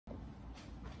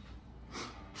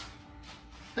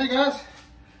Hey guys,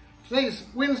 today's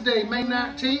Wednesday, May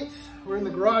 19th. We're in the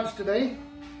garage today.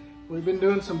 We've been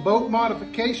doing some boat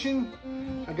modification.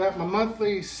 I got my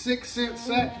monthly 6Sense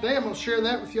sack today. I'm going to share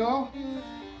that with y'all.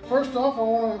 First off, I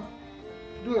want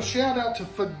to do a shout out to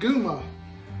Faguma.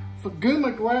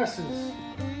 Faguma glasses.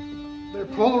 They're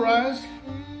polarized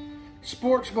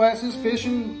sports glasses,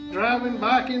 fishing, driving,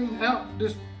 biking, out,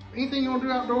 just anything you want to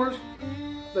do outdoors.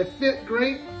 They fit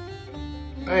great.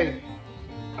 Hey,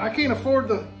 I can't afford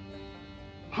the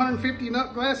 150 and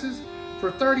up glasses.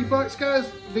 For 30 bucks,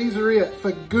 guys, these are it.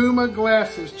 Faguma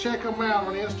glasses. Check them out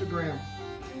on Instagram.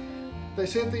 They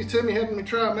sent these to me, having me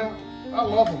try them out. I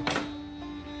love them.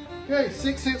 Okay,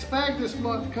 6Sense bag this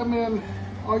month. Come in.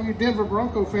 All you Denver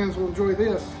Bronco fans will enjoy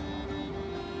this.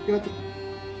 Got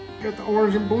the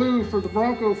orange and blue for the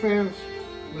Bronco fans.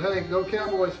 But hey, go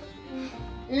Cowboys.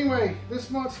 Anyway, this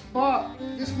month's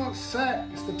sack,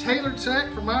 it's the tailored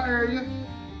sack for my area.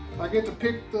 I get to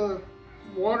pick the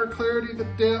water clarity, the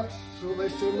depths, so they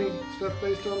send me stuff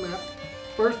based on that.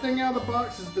 First thing out of the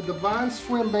box is the Divine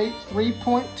Swim Bait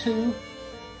 3.2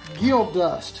 Gill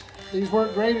Dust. These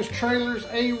work great as trailers,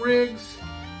 A-rigs,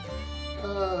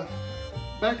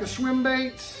 back of swim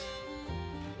baits,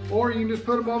 or you can just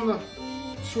put them on the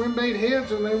swim bait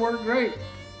heads and they work great.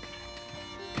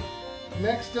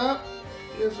 Next up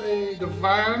is a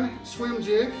Divine Swim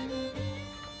Jig.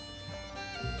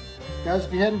 Guys,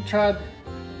 if you hadn't tried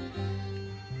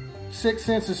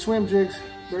 6Sense's swim jigs,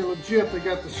 they're legit. They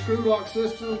got the screw lock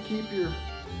system, keep your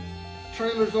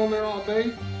trailers on there all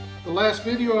day. The last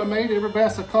video I made, every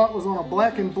bass I caught was on a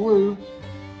black and blue.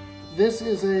 This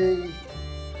is a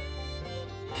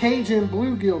Cajun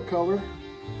bluegill color.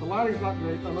 The lighting's not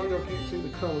great. I know y'all can't see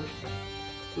the colors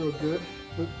real good,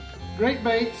 but great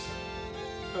baits.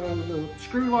 The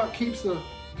screw lock keeps the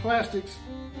plastics,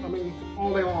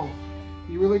 all day long.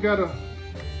 You really gotta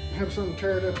have something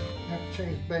tear it up and have to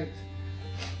change baits.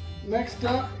 Next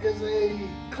up is a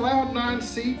Cloud9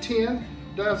 C10,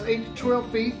 dives 8 to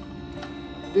 12 feet.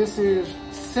 This is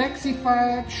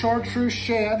sexified chartreuse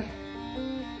shad.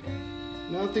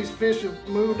 Now that these fish have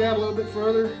moved out a little bit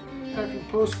further after the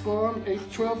post spawn, 8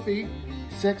 to 12 feet,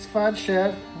 sexified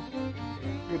shad,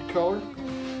 good color.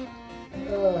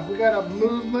 We got a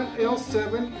Movement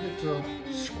L7, it's a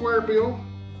square bill.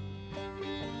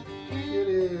 It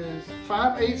is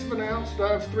 5/8 of an ounce,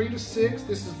 dives 3 to 6.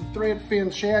 This is the thread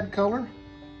fin shad color.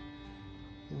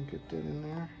 Get that in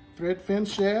there. Thread fin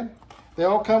shad. They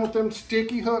all come with them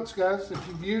sticky hooks, guys. If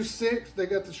you've used 6, they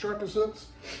got the sharpest hooks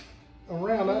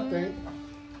around, I think.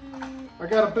 I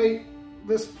got a bait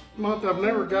this month I've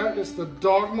never got. It's the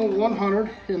Dogma 100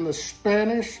 in the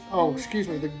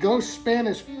the Ghost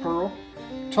Spanish Pearl.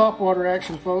 Topwater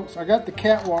action, folks. I got the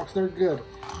catwalks, they're good.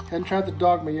 Hadn't tried the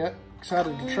Dogma yet.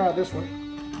 Excited to try this one.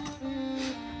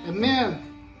 And then,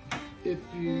 if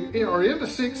you are into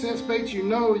 6Sense baits, you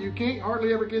know you can't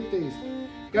hardly ever get these.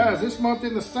 Guys, this month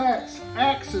in the sacks,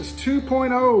 Axis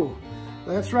 2.0.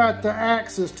 That's right, the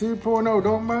Axis 2.0.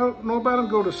 Don't know about them,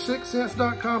 go to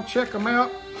 6sense.com, check them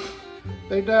out.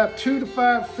 They dive 2 to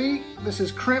 5 feet. This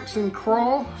is Crimson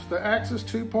Crawl. It's the Axis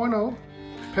 2.0.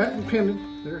 Patent pending.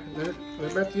 They're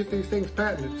about to get these things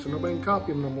patented, so nobody can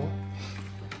copy them no more.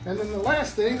 And then the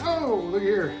last thing, oh, look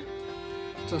here.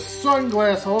 It's a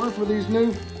sunglass holder for these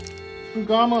new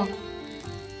Faguma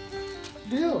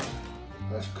deals.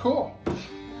 That's cool. All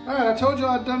right, I told you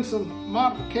I'd done some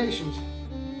modifications.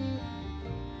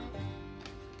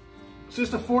 It's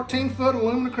just a 14-foot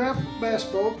aluminum craft bass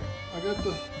boat. I got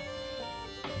the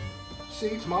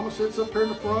seats. Mama sits up here in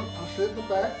the front. I sit in the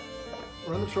back.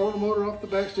 Run the trolling motor off the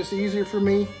back. It's just easier for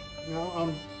me. You know,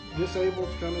 I'm disabled.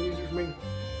 It's kind of easier for me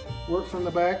to work from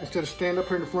the back instead of stand up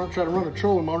here in the front try to run a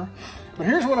trolling motor. But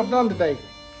here's what I've done today.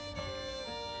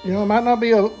 You know, it might not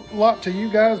be a lot to you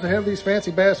guys to have these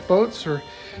fancy bass boats, or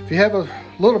if you have a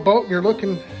little boat and you're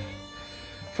looking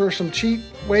for some cheap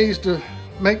ways to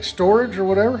make storage or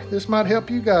whatever, this might help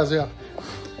you guys out.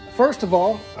 First of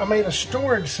all, I made a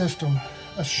storage system,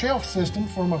 a shelf system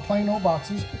for my plain old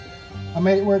boxes. I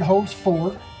made it where it holds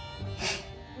 4.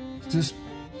 It's just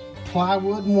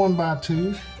plywood and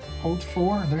 1x2s. Holds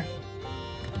 4.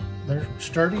 They're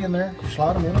sturdy in there.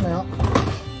 Slide them in and out.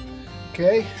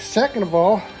 Okay. Second of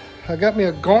all, I got me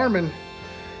a Garmin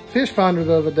fish finder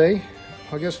the other day.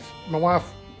 I guess my wife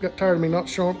got tired of me not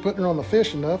putting her on the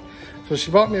fish enough, so she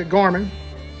bought me a Garmin.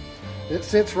 It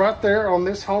sits right there on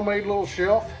this homemade little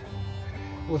shelf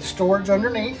with storage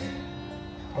underneath.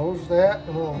 Holds that,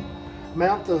 and we'll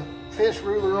mount the fish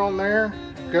ruler on there.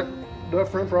 Got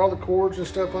enough room for all the cords and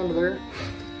stuff under there.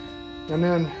 And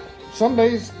then some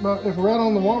days, if we're out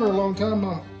on the water a long time,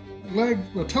 my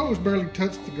toes barely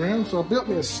touch the ground, so I built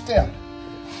me a step.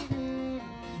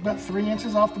 It's about 3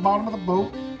 inches off the bottom of the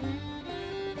boat.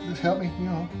 Just help me, you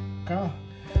know, kind of.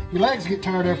 Your legs get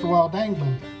tired after a while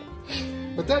dangling.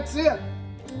 But that's it.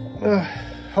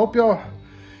 Hope y'all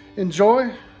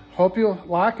enjoy. Hope you'll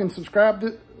like and subscribe.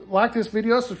 Like this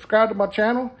video, subscribe to my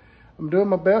channel. I'm doing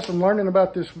my best. I'm learning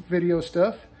about this video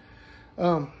stuff.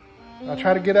 I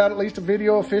try to get out at least a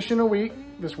video of fishing a week.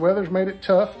 This weather's made it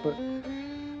tough, but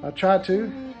I try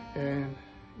to. And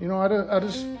you know, I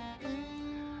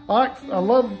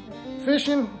love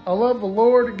fishing. I love the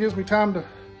Lord. It gives me time to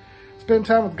spend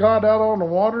time with God out on the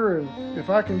water. And if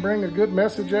I can bring a good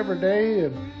message every day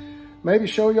and maybe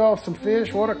show y'all some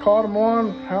fish, what I caught them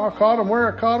on, how I caught them,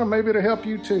 where I caught them, maybe it'll help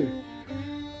you too.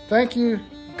 Thank you.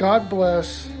 God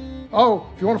bless. Oh,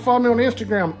 if you want to follow me on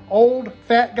Instagram, Old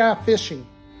Fat Guy Fishing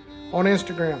on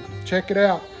Instagram. Check it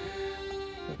out.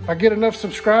 If I get enough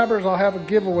subscribers, I'll have a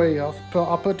giveaway.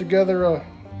 I'll put together a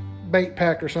bait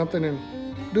pack or something and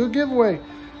do a giveaway.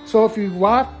 So if you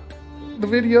liked the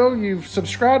video, you've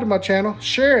subscribed to my channel,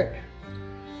 share it.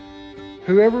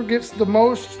 Whoever gets the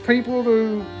most people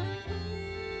to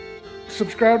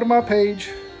subscribe to my page,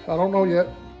 I don't know yet.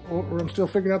 I'm still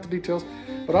figuring out the details,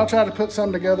 but I'll try to put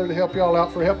something together to help y'all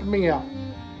out for helping me out.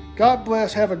 God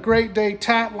bless. Have a great day.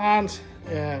 Tight lines,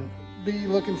 and be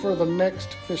looking for the next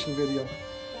fishing video.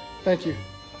 Thank you.